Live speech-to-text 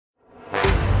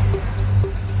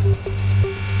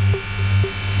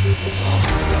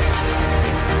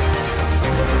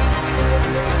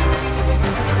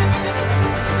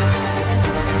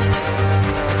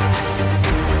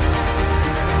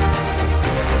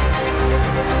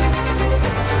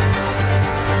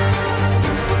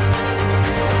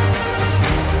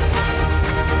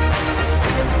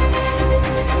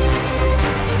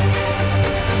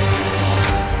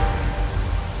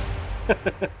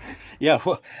Yeah,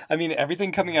 well, I mean,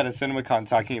 everything coming out of CinemaCon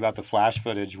talking about the Flash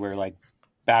footage where like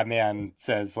Batman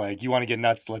says like, "You want to get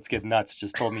nuts? Let's get nuts."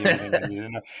 Just told me everything I needed to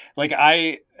know. Like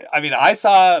I mean, I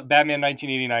saw Batman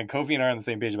 1989. Kofi and I are on the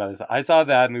same page about this. I saw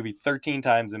that movie 13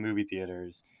 times in movie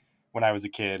theaters when I was a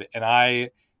kid, and I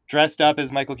dressed up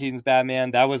as Michael Keaton's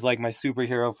Batman. That was like my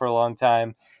superhero for a long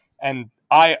time, and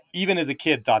I even as a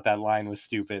kid thought that line was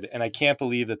stupid, and I can't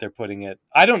believe that they're putting it.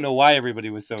 I don't know why everybody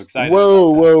was so excited Whoa,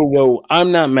 about that. whoa, whoa!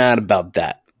 I'm not mad about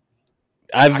that.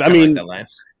 I I kind of like mean, that line.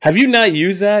 have you not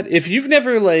used that? If you've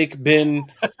never like been,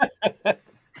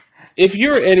 if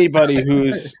you're anybody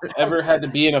who's ever had to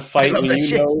be in a fight love when that you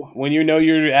shit. know when you know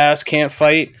your ass can't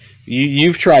fight,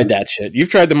 you've tried that shit. You've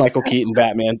tried the Michael Keaton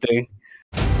Batman thing.